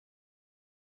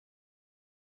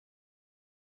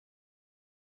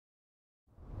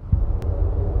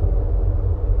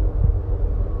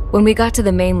When we got to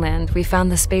the mainland, we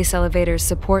found the space elevator's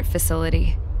support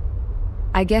facility.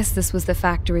 I guess this was the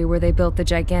factory where they built the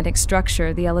gigantic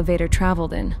structure the elevator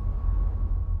traveled in.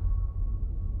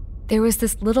 There was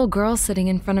this little girl sitting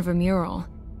in front of a mural.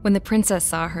 When the princess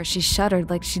saw her, she shuddered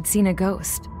like she'd seen a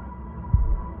ghost.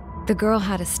 The girl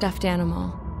had a stuffed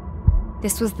animal.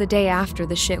 This was the day after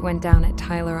the shit went down at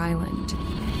Tyler Island.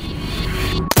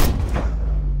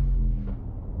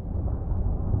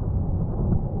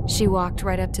 She walked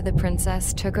right up to the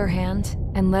princess, took her hand,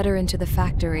 and led her into the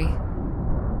factory.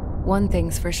 One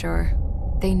thing's for sure,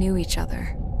 they knew each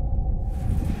other.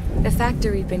 The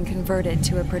factory'd been converted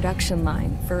to a production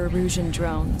line for Erusian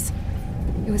drones.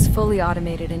 It was fully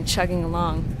automated and chugging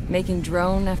along, making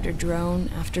drone after drone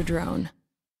after drone.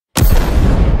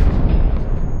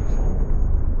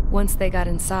 Once they got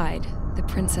inside, the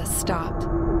princess stopped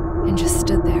and just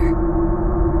stood there.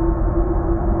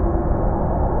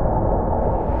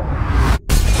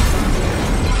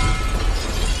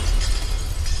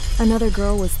 Another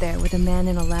girl was there with a man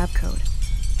in a lab coat.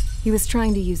 He was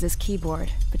trying to use his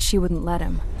keyboard, but she wouldn't let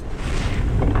him.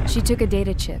 She took a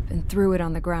data chip and threw it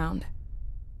on the ground.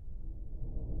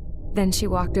 Then she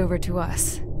walked over to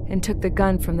us and took the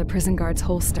gun from the prison guard's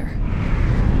holster.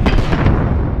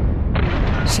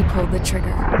 She pulled the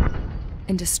trigger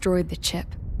and destroyed the chip.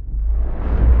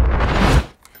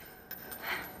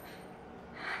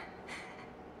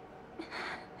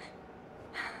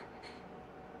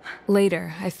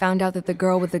 Later, I found out that the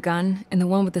girl with the gun and the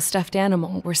one with the stuffed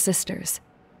animal were sisters.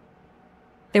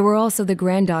 They were also the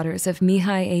granddaughters of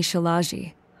Mihai A.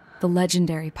 Shalaji, the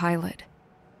legendary pilot.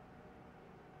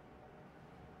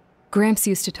 Gramps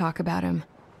used to talk about him.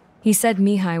 He said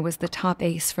Mihai was the top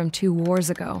ace from 2 wars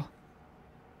ago.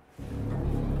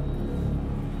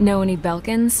 Know any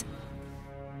Belkans?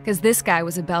 Because this guy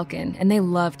was a Belkan, and they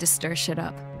love to stir shit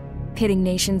up. Pitting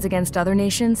nations against other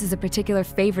nations is a particular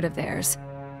favorite of theirs,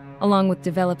 along with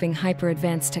developing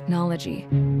hyper-advanced technology.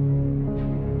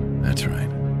 That's right.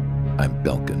 I'm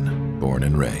Belkan, born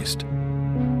and raised.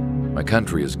 My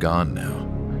country is gone now.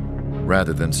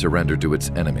 Rather than surrender to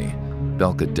its enemy,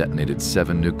 Belka detonated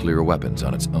 7 nuclear weapons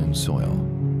on its own soil.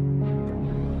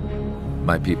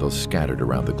 My people scattered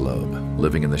around the globe,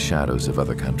 living in the shadows of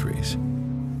other countries.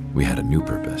 We had a new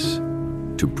purpose: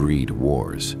 to breed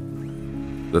wars.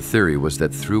 The theory was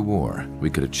that through war,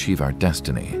 we could achieve our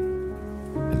destiny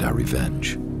and our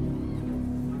revenge.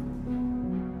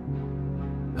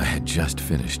 I had just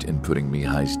finished inputting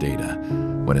Mihai's data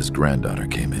when his granddaughter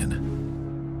came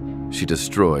in. She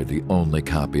destroyed the only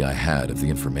copy I had of the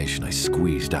information I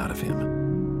squeezed out of him.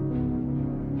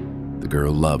 The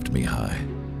girl loved Mihai.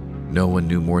 No one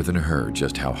knew more than her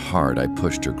just how hard I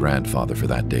pushed her grandfather for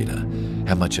that data,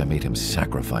 how much I made him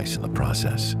sacrifice in the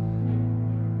process.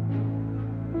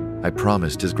 I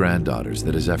promised his granddaughters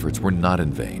that his efforts were not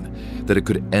in vain, that it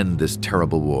could end this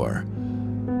terrible war.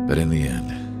 But in the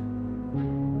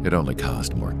end, it only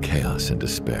caused more chaos and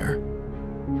despair.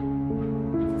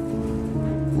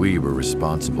 We were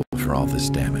responsible for all this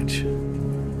damage,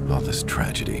 all this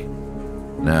tragedy.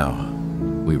 Now,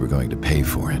 we were going to pay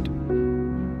for it.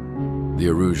 The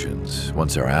Erusians,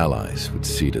 once our allies, would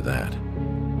see to that.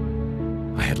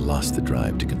 I had lost the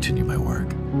drive to continue my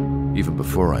work, even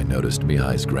before I noticed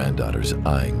Mihai's granddaughters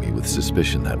eyeing me with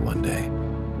suspicion that one day.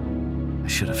 I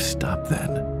should have stopped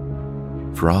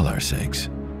then, for all our sakes.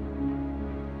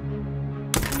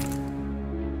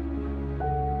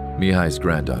 Mihai's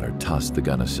granddaughter tossed the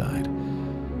gun aside.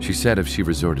 She said if she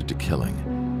resorted to killing,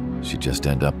 she'd just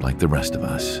end up like the rest of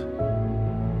us.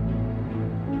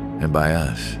 And by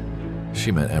us,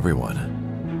 she meant everyone,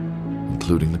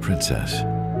 including the princess.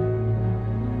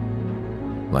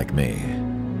 Like me,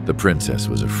 the princess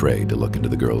was afraid to look into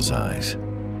the girl's eyes.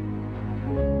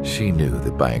 She knew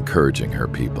that by encouraging her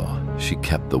people, she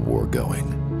kept the war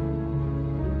going.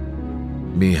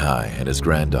 Mihai and his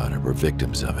granddaughter were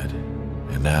victims of it,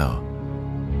 and now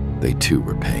they too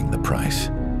were paying the price.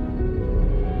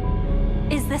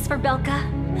 Is this for Belka?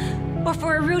 Or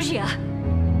for Erusia?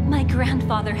 My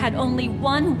grandfather had only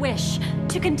one wish: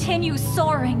 to continue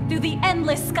soaring through the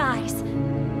endless skies.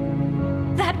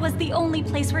 That was the only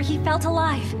place where he felt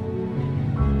alive.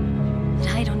 But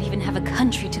I don't even have a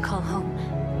country to call home,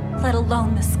 let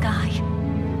alone the sky.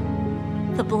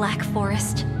 The Black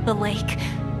Forest, the lake,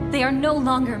 they are no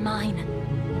longer mine.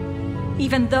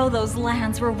 Even though those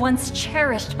lands were once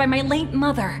cherished by my late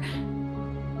mother.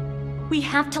 We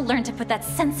have to learn to put that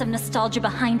sense of nostalgia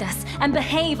behind us and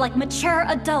behave like mature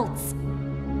adults.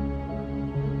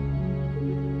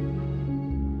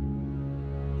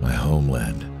 My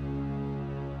homeland.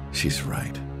 She's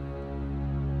right.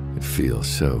 It feels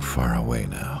so far away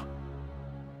now.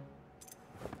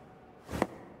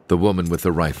 The woman with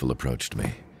the rifle approached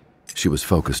me. She was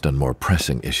focused on more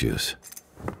pressing issues.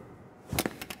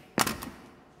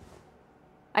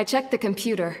 I checked the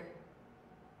computer.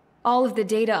 All of the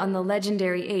data on the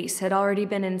legendary ace had already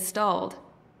been installed.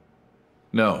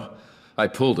 No, I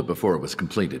pulled it before it was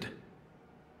completed.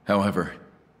 However,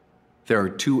 there are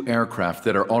 2 aircraft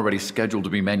that are already scheduled to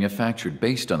be manufactured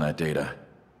based on that data.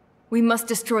 We must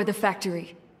destroy the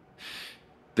factory.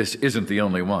 This isn't the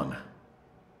only one.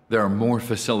 There are more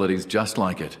facilities just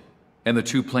like it, and the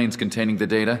 2 planes containing the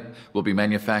data will be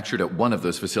manufactured at one of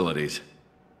those facilities.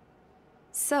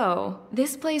 So,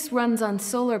 this place runs on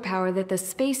solar power that the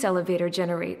space elevator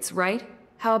generates, right?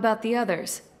 How about the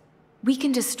others? We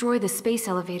can destroy the space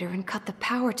elevator and cut the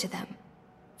power to them.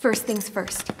 First things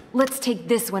first, let's take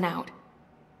this one out.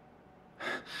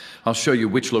 I'll show you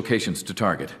which locations to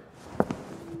target.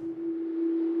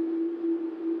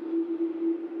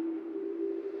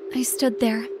 I stood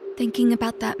there, thinking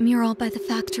about that mural by the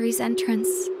factory's entrance.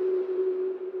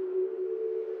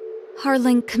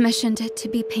 Harling commissioned it to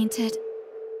be painted.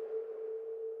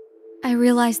 I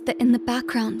realized that in the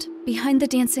background, behind the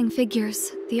dancing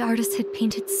figures, the artist had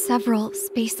painted several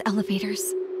space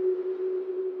elevators.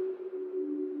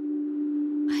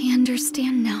 I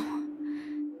understand now.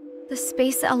 The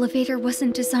space elevator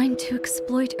wasn't designed to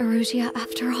exploit Erusia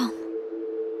after all.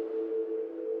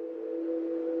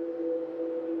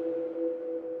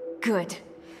 Good.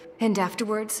 And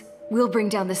afterwards, we'll bring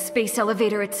down the space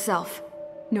elevator itself.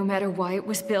 No matter why it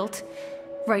was built,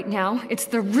 right now, it's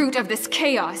the root of this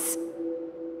chaos.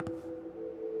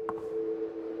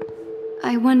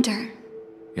 I wonder,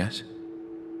 Yes?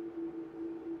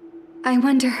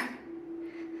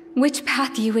 which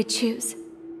path you would choose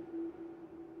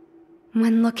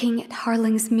when looking at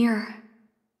Harling's mirror.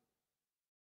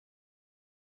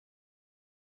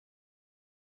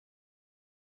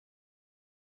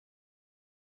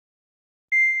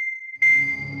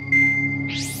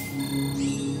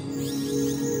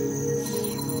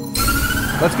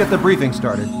 Let's get the briefing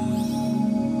started.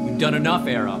 We've done enough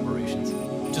air operations.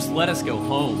 Just let us go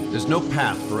home. There's no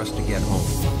path for us to get home.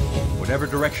 Whatever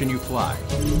direction you fly,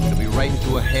 it'll be right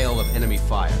into a hail of enemy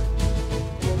fire.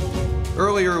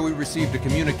 Earlier, we received a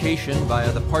communication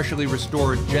via the partially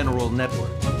restored general network.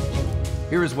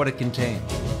 Here is what it contained.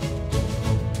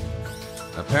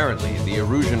 Apparently, the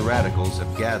Erusian radicals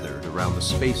have gathered around the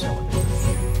space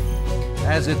elevator,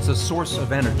 as it's a source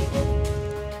of energy.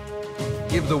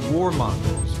 Give the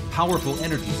warmongers a powerful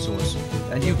energy source,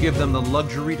 and you give them the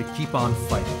luxury to keep on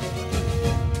fighting.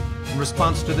 In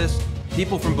response to this,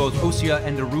 people from both Osea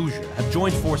and Erusia have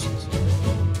joined forces,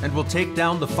 and will take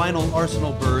down the final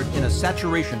Arsenal bird in a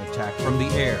saturation attack from the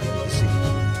air to the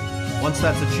sea. Once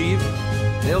that's achieved,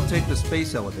 they'll take the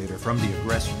space elevator from the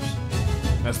aggressors.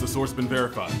 Has the source been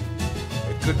verified?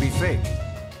 It could be fake.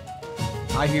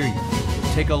 I hear you.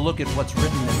 Take a look at what's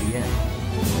written at the end.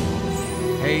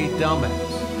 Hey, dumbass.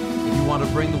 If you want to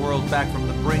bring the world back from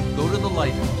the brink, go to the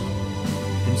Lighthouse.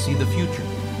 You can see the future.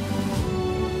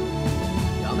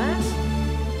 Dumbass?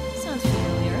 Sounds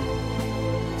familiar.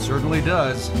 It certainly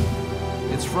does.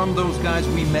 It's from those guys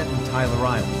we met in Tyler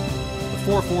Island, the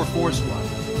 444 squad.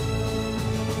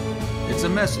 It's a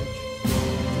message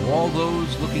to all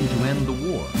those looking to end the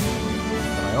war.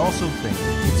 But I also think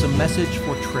it's a message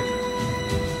for Trigger.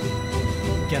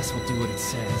 Guess we'll do what it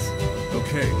says.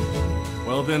 Okay.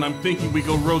 Well then, I'm thinking we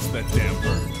go roast that damn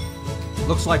bird.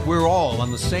 Looks like we're all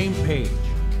on the same page.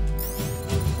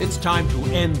 It's time to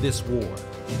end this war.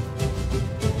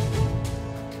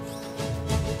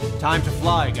 Time to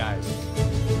fly, guys.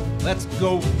 Let's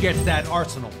go get that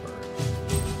Arsenal bird.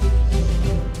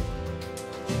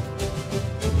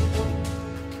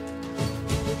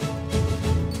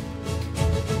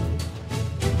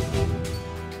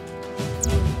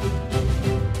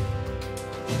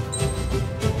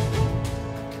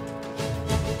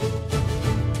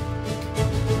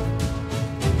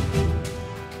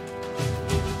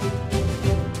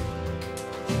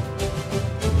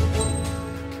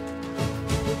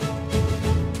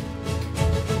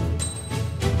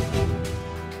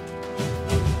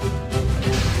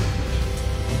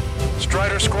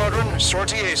 Strider Squadron,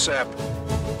 sortie ASAP.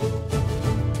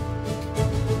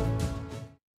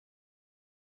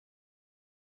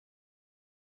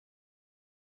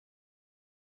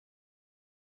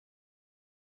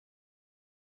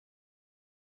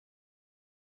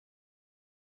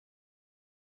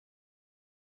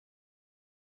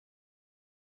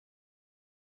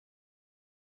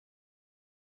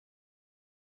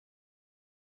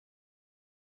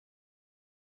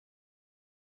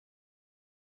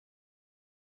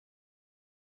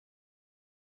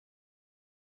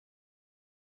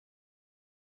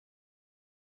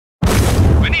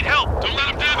 need help. Don't let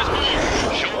him damage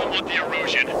more. Show him what the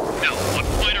erosion. Now, what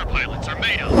fighter pilots are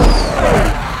made of.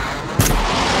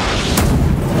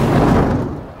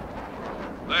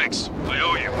 Thanks. I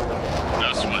owe you.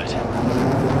 No sweat.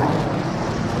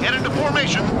 Get into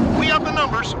formation. We up the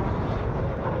numbers.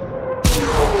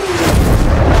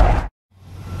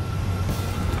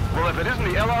 Well, if it isn't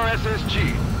the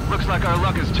LRSSG, looks like our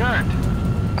luck has turned.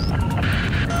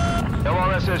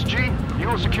 LRSSG, you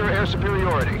will secure air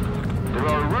superiority. There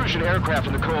are Erusian aircraft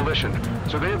in the Coalition,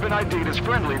 so they have been ID'd as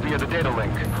friendly via the data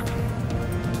link.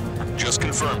 Just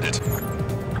confirmed it.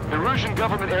 Erusian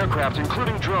government aircraft,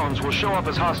 including drones, will show up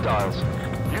as hostiles.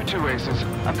 You two aces,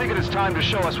 I'm thinking it's time to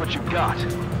show us what you've got.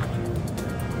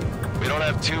 We don't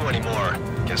have two anymore.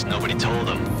 Guess nobody told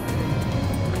them.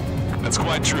 That's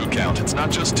quite true, Count. It's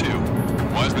not just two.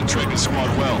 Wiseman trained his squad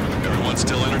well. Everyone's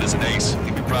still entered as an ace.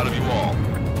 He'd be proud of you all.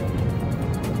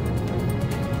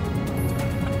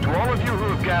 To all of you who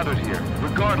have gathered here,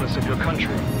 regardless of your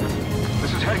country,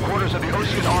 this is headquarters of the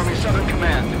Ocean Army Southern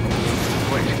Command.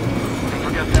 Wait,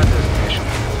 forget that designation.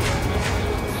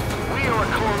 We are a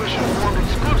coalition formed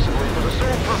exclusively for the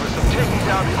sole purpose of taking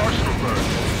down the Arsenal Bird.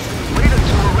 Lead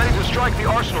until we're ready to strike the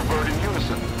Arsenal Bird in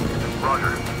unison.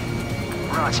 Roger.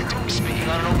 Roger, we're speaking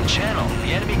on an open channel.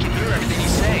 The enemy can hear everything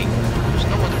he's saying. There's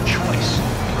no other choice.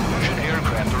 Erusian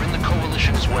aircraft are in the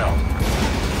Coalition as well.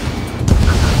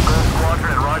 Gold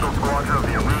Squadron and Rigel Squadron of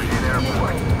the Erusian Air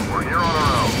Force. We're here on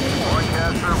our own.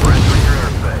 Lancaster, we're entering your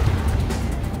airspace.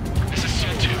 This is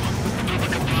C2.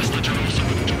 Republic of Bosnia also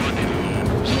moving to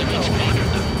rendezvous. Student Squadron.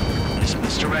 This is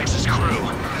Mr. X's crew.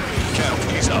 Count,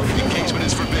 ease up. Engagement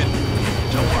is forbidden.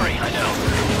 Don't worry, I know.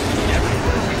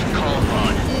 Everywhere we can call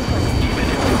upon. Even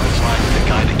if we reply to the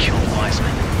guy that killed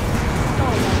Wiseman.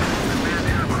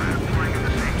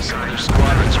 Some other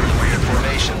squadrons are in weird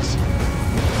formations.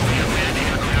 We have manned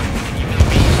aircraft with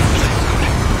UAVs on playground.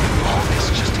 All this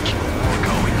just to keep the war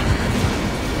going.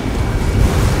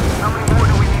 How many more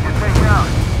do we need to take out?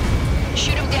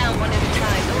 Shoot them down one at a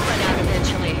time. They'll run out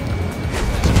eventually.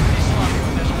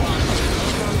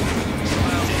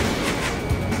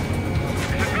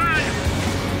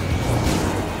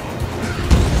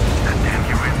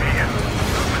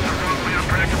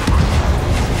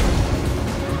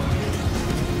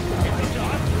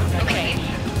 Okay,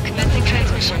 commencing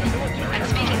transmission. I'm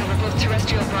speaking over both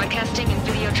terrestrial broadcasting and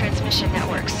video transmission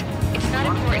networks. It's not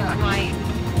important why...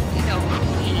 No, who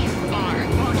we are.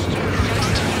 First,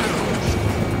 rules.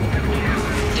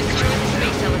 Destroy the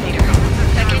space elevator.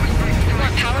 Second, we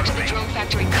want power to the drone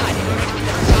factory cut in order to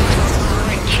set us off to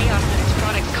the and chaos that its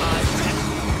products cause.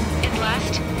 And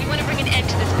last, we want to bring an end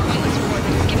to this pointless war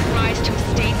that has given rise to a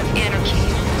state of anarchy.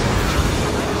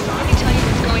 Let me tell you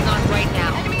what's going on right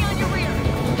now.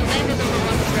 The land is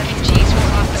overrun with refugees who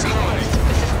have lost their homes.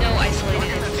 This is no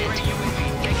isolated incident.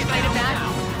 In spite of that,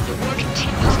 the war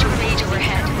continues to rage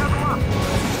overhead.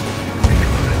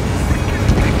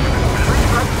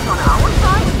 On our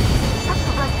side? That's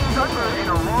the best thing done in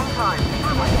a long time.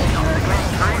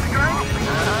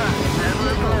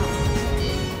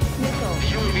 The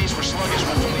UAVs were sluggish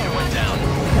when the leader went down.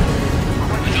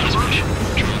 I thought as much.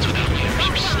 Drones without leaders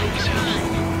are slow as hell.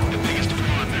 The biggest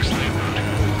flaw in their slave route.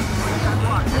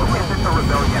 If it's a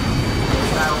rebellion,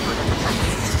 battle for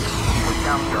independence. Take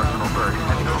down the Arsenal Bird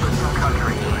and build a new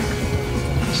country.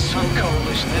 Some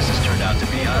coalition this has turned out to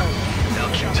be, huh?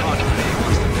 They'll keep talking to me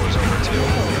once the war's over, too.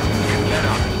 Get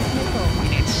up. We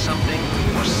need something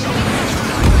or someone to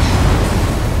unite us.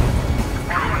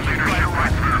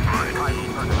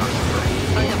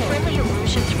 Are the friendly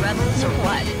Erusians rebels or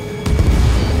what?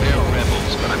 They're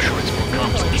rebels, but I'm sure it's more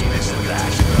complicated than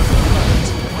that.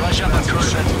 Rush up on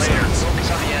coordinates later. Focus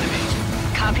on the enemy.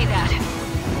 Copy that.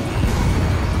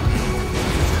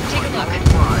 Take a look.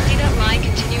 See that line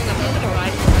continuing above the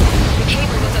horizon? The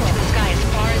cable goes up to the sky as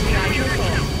far as the eye can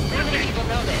see. Not many people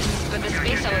know this, but the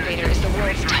space elevator is the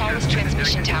world's tallest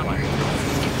transmission tower.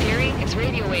 In theory, its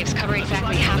radio waves cover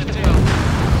exactly half the globe.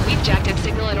 We've jacked up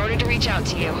signal in order to reach out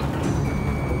to you.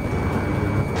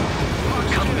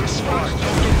 Come this far, don't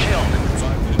get killed.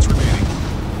 5 minutes remaining.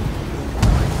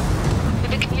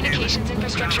 With the communications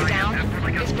infrastructure down,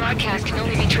 this broadcast can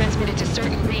only be transmitted to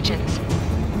certain regions.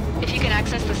 If you can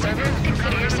access the server,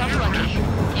 consider yourself lucky.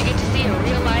 You get to see a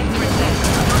real-life princess.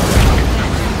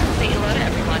 Say hello to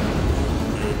everyone.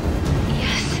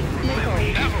 Yes.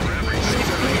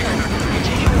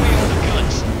 Taking away all the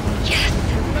guns. Yes.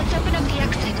 Let's open up the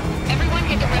exit. Everyone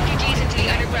get the refugees into the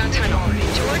underground tunnel.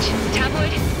 George,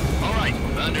 Tabloid. All right,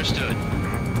 understood.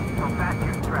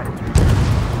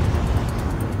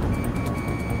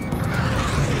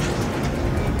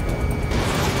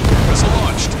 Vessel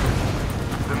launched.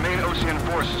 The main Ocean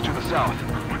force is to the south.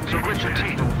 clench your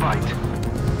teeth and fight.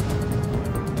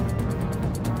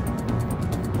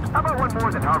 How about one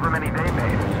more than however many they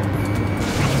made?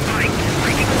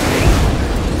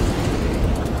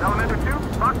 Elementor 2,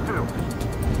 Box 2.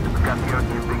 We've got the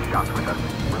OC's big shots with us.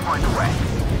 We'll find a way.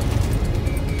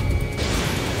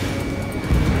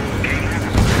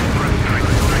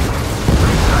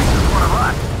 This is one of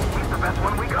us. He's the best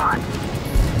one we got.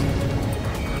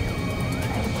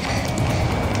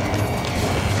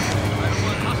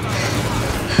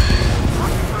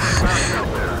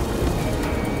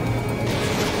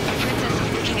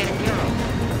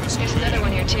 There's another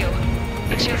one here too.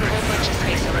 It shows a whole bunch of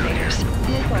space elevators. The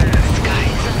sky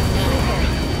is unbelievable.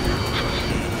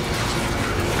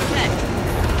 Set.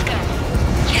 Let's go.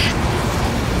 Yes!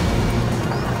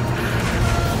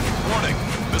 Warning.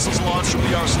 Missiles launched from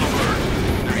the arsenal bird.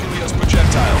 They're Helios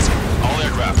projectiles. All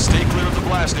aircraft, stay clear of the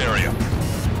blast area.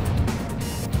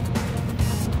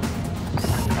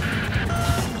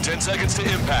 10 seconds to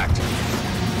impact.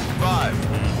 5,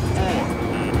 4,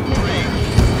 3,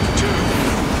 2,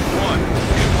 1.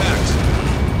 Impact.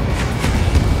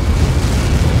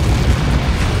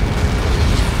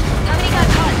 How many got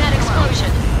caught in that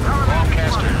explosion?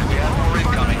 Broadcaster, we have more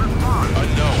incoming.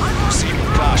 Unknown. Proceed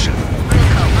with caution.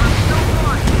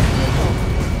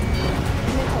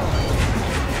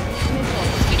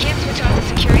 We can't switch off the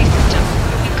security system,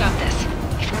 but we've got this.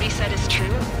 If what he said is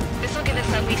true, this will give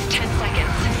us at least 10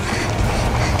 seconds.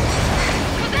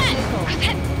 Rosette!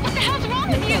 Rosette! What the hell's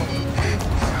wrong with you?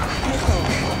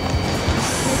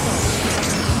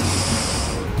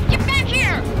 Get back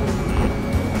here!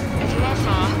 As you all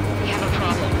saw, we have a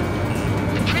problem.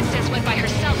 The princess went by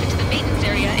herself into the maintenance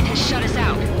area and has shut us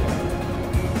out. No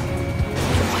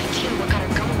idea what got her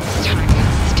going this time,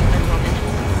 stupid woman.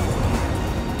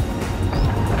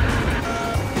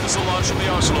 Missile launch from the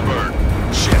arsenal bird.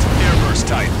 Shit, airburst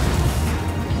type.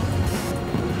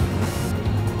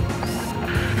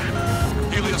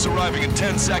 Helios arriving in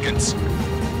 10 seconds.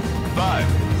 5,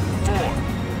 4,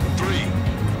 3,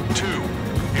 2.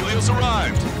 Helios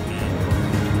arrived.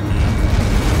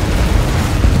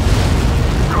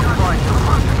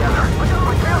 Together.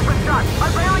 My tail's been shot.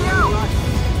 I'm bailing out.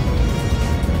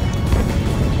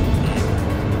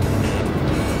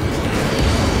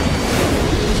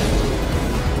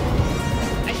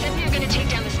 I said we were going to take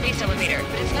down the space elevator,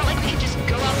 but it's not like we can just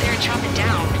go out there and chop it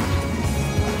down.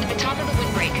 At the top of the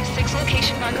windbreak, 6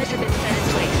 location markers have been set in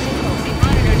place. They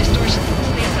monitor distortions in the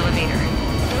space elevator.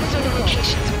 Those are the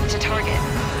locations we need to target.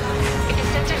 If the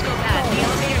sensors go bad, the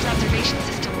elevator's observation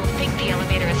system will think the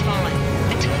elevator has fallen.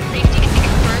 Until its safety can be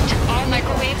confirmed, all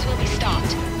microwaves will be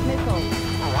stopped.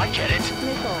 Oh, I get it.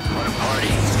 What a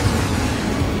party.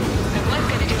 I was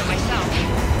going to do it myself. You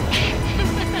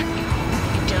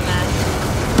dumbass.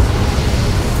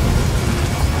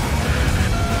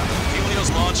 Helios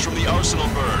launched from the arsenal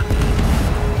bird.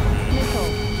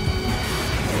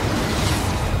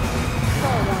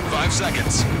 5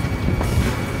 seconds. 3,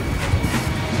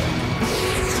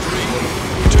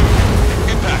 2,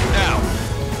 impact now.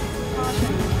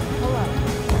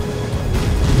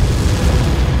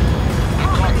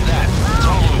 Copy that. It's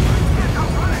all over.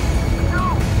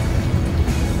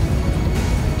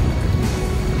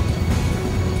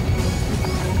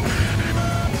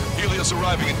 Helios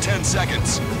arriving in 10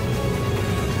 seconds.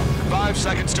 5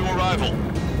 seconds to arrival.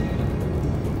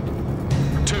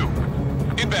 2,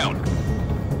 inbound.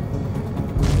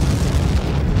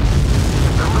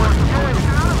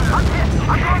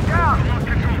 I'm going down.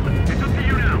 It's up to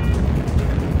you now.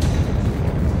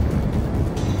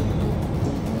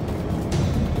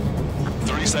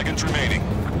 30 seconds remaining.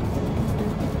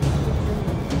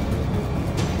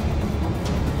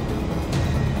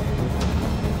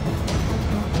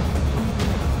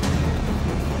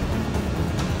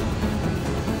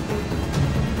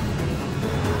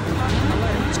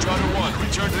 Strider 1,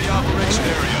 return to the operation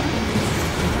area.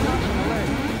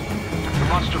 The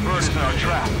monster bird is in our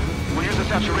trap. We'll use a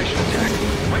saturation attack.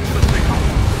 Wait for the signal.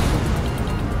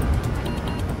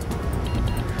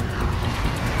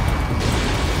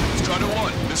 Strider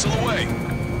 1, missile away.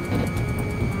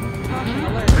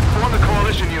 Inform the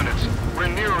coalition units. We're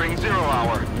nearing 0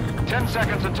 hour. 10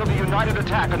 seconds until the united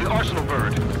attack on the arsenal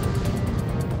bird.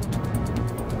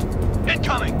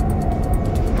 Incoming!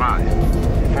 5,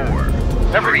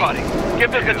 4. Everybody,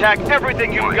 give this attack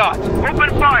everything you've got. Open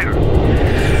fire!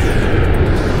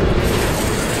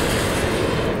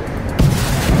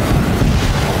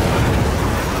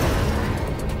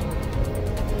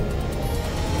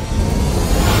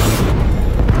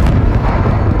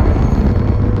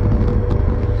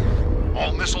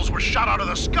 Shot out of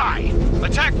the sky!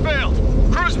 Attack failed!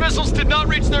 Cruise missiles did not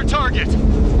reach their target!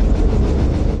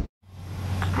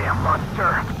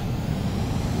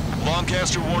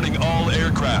 Cluster warning all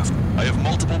aircraft. I have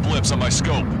multiple blips on my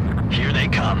scope. Here they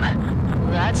come.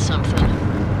 That's something.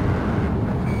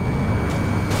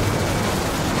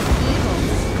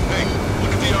 Hey,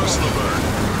 look at the arsenal burn.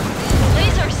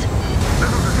 Lasers!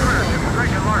 This is a threat.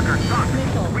 Infiltration marker. Done.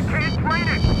 We can't train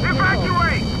it.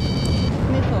 Evacuate!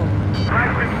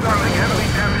 Flagship Starling heavily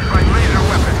damaged by laser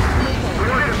weapons. We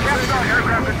want to capture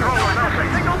aircraft control or nothing.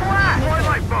 Signal black! More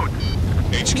lifeboats!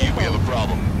 HQ, we have a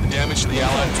problem. The damage to the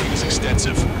Allied fleet is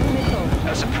extensive.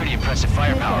 That's some pretty impressive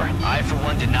firepower. I, for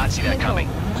one, did not see that coming.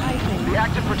 The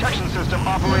active protection system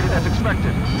operated as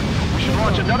expected. We should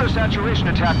launch another saturation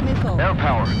attack. Air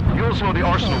power. You'll slow the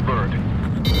arsenal burn.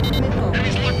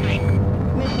 Enemy's left me.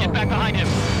 Get back behind him.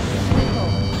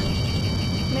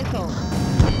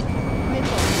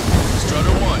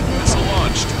 Strutter 1, missile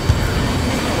launched.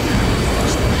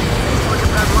 Look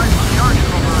at that light from the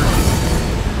arsenal burn.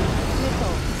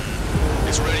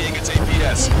 It's readying its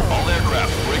APS. All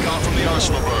aircraft, break off from the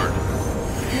arsenal burn.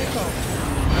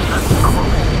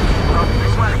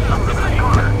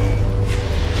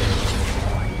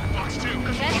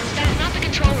 That is not the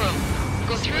control room.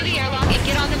 Go through the airlock and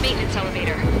get on the maintenance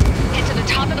elevator. Head to the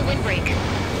top of the windbreak.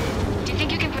 Do you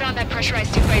think you can put on that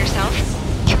pressurized suit by yourself?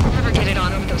 You'll never get it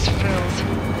on over those frills.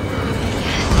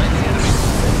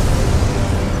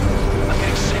 I'm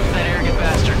getting sick of that arrogant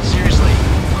bastard. Seriously.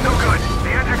 No good.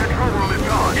 The engine control room is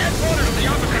gone. Get order to the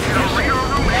opposite Radar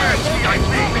room and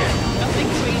CIC. Nothing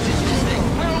phases this thing.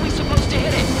 Where are we supposed to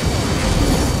hit it?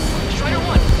 Strider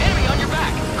 1, enemy on your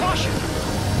back. Caution.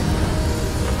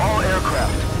 All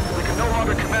aircraft. We can no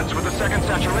longer commence with the second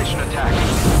saturation attack.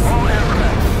 All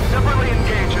aircraft, separately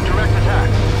engage in direct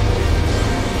attacks.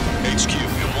 HQ,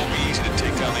 it won't be easy to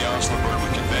take down the arsenal burn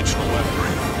with conventional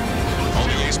weaponry. All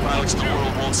the ace pilots in the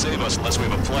world won't save us unless we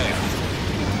have a plan.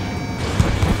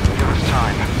 Give us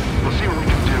time. We'll see what we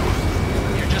can do.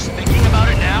 You're just thinking about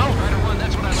it now? Strider 1,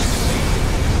 that's what I like to see.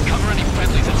 Cover any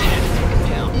friendlies that's hit.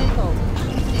 Down.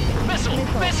 Missile!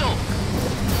 Missile!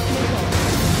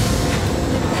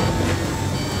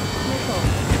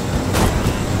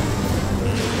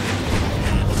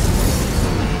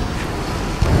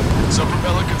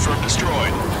 Sub-propeller confirmed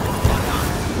destroyed.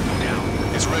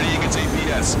 It's readying its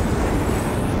APS.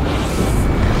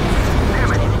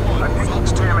 Damn it! I think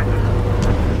damage.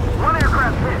 One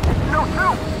aircraft hit. No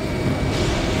two!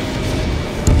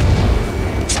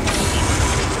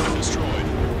 Destroyed.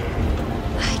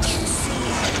 I can see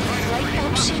a light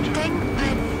bulb shaped thing,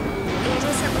 but it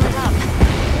isn't lit up.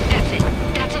 That's it.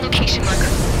 That's a location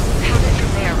marker. Have it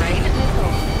from there, right?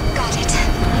 Got it.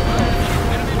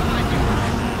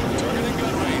 Targeting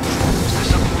gun range. Is there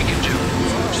something we can do?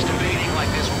 Just evading like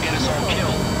this will get us all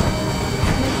killed.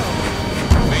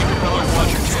 Main propeller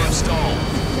quadrant jam stalled.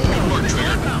 Good work,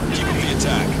 Trigger. Keep up the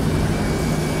attack.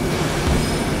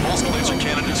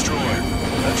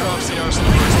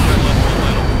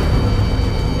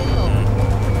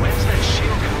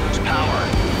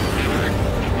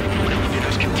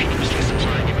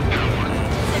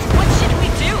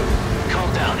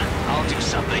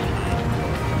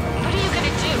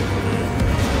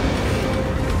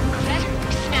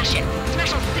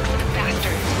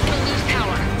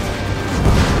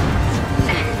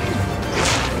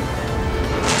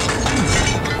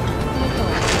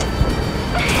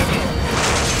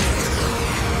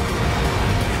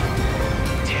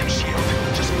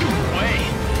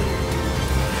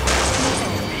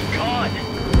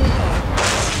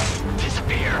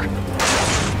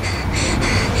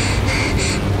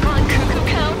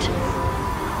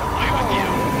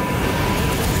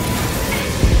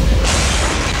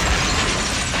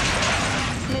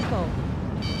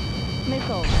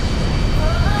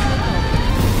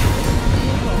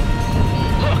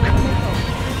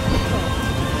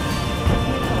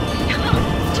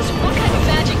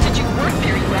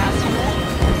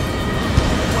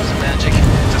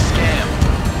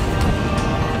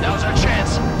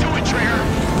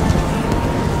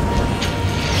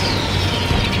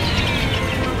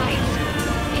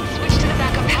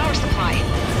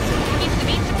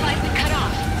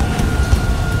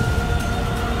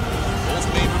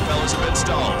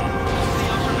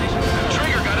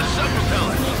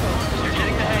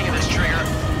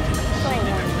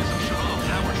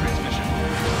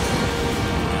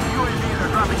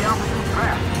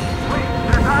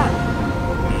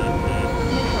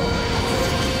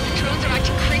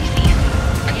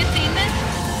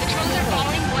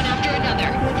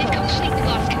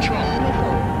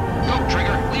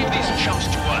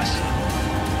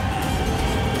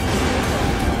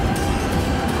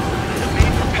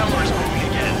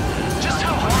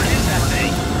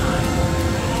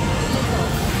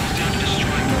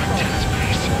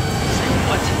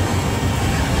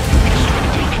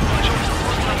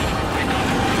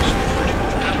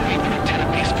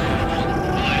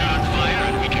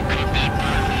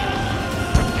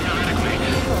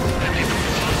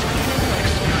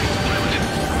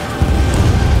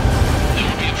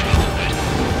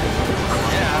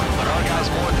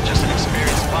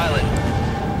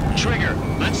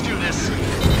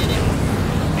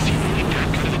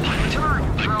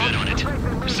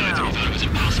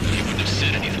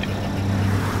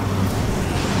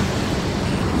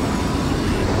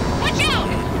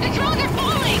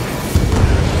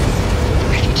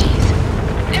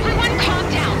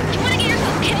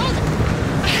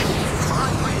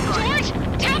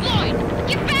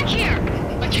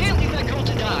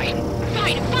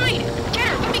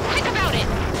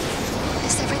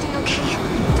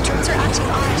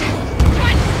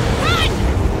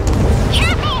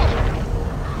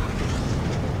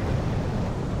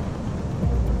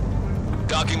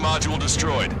 Module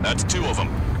destroyed. That's 2 of them.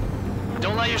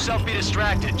 Don't let yourself be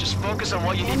distracted. Just focus on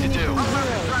what you need to do.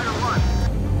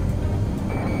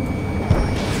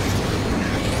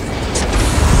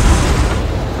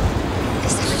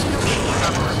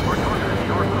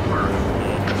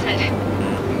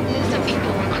 Some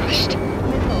people were crushed.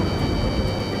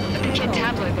 But the kid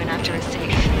Tabloid went after his safe. He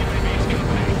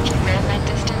ran that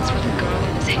distance with a girl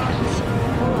in his hands.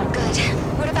 Good.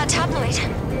 What about Tabloid?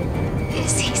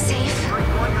 Is he safe?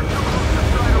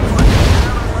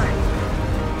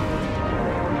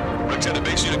 Lieutenant,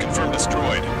 base unit confirmed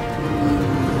destroyed.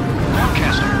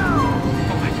 Broadcaster!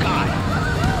 Oh my god!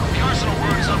 The arsenal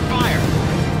bird is on fire!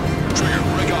 Trigger,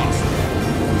 break off.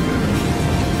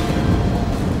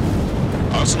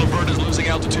 Arsenal bird is losing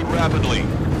altitude rapidly.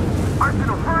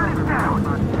 Arsenal bird is down!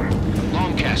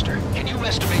 Longcaster, can you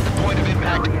estimate the point of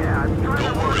impact?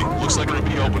 Don't worry, looks like it'll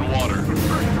be open water.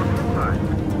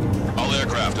 All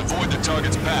aircraft, avoid the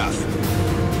target's path.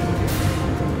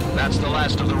 That's the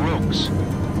last of the rooms.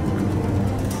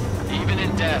 Even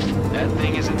in death, that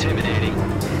thing is intimidating.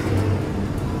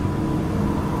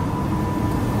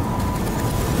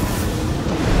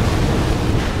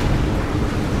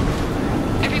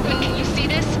 Everyone, can you see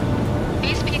this?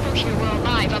 These people here were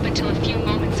alive up until a few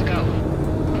moments ago.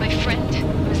 My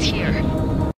friend was here.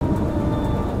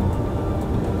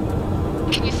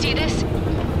 Can you see this?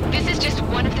 This is just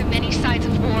one of the many sides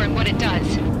of war and what it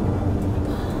does.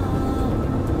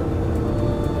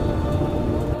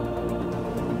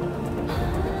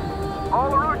 All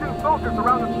Erusian soldiers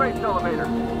around the space elevator.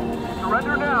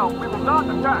 Surrender now. We will not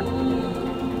attack.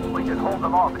 We can hold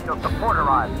them off until support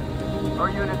arrives. Our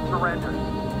units surrender.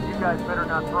 You guys better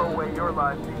not throw away your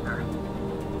lives either.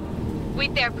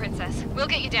 Wait there, Princess. We'll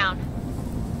get you down.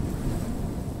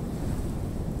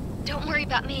 Don't worry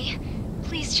about me.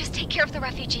 Please just take care of the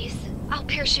refugees. I'll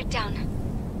parachute down.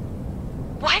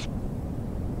 What?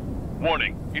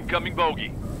 Warning, incoming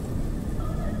bogey.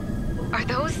 Are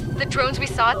those the drones we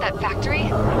saw at that factory?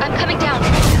 I'm coming down.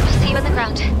 I'll see you on the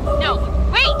ground. No,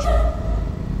 wait!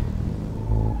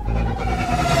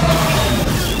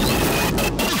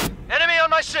 Enemy on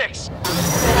my 6!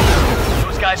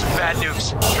 Those guys are bad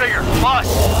news. Trigger, boss,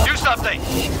 do something!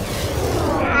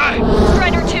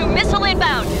 Strider 2, missile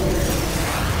inbound!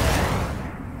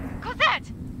 Cosette!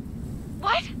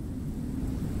 What?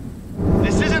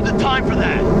 This isn't the time for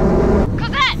that!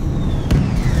 Cosette!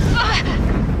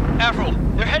 Avril,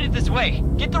 they're headed this way.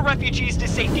 Get the refugees to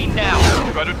safety now.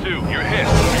 Strider 2, you're hit.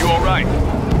 Are you alright?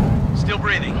 Still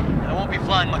breathing. I won't be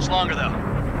flying much longer, though.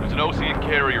 There's an Ocean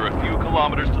carrier a few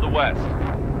kilometers to the west.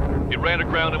 It ran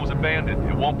aground and was abandoned.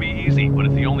 It won't be easy, but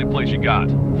it's the only place you got.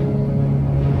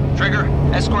 Trigger,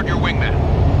 escort your wingman.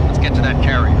 Let's get to that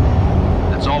carrier.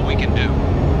 That's all we can do.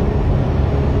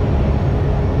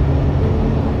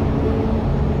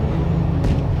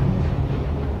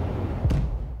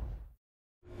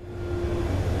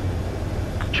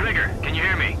 Trigger, can you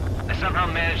hear me? I somehow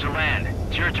managed to land.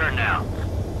 It's your turn now.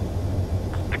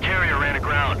 The carrier ran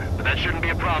aground, but that shouldn't be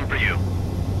a problem for you.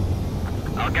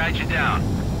 I'll guide you down.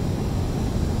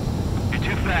 You're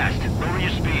too fast. Lower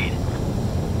your speed.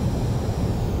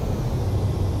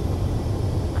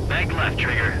 Bank left,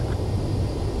 Trigger.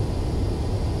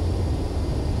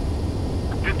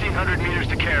 1,500 meters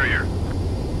to carrier.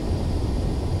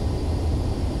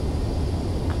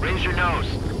 Raise your nose.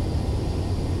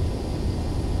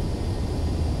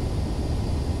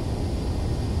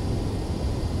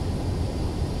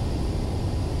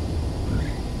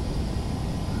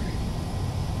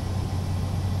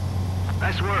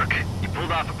 Nice work. You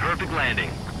pulled off a perfect landing.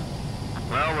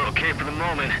 Well, we're okay for the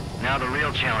moment. Now the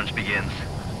real challenge begins.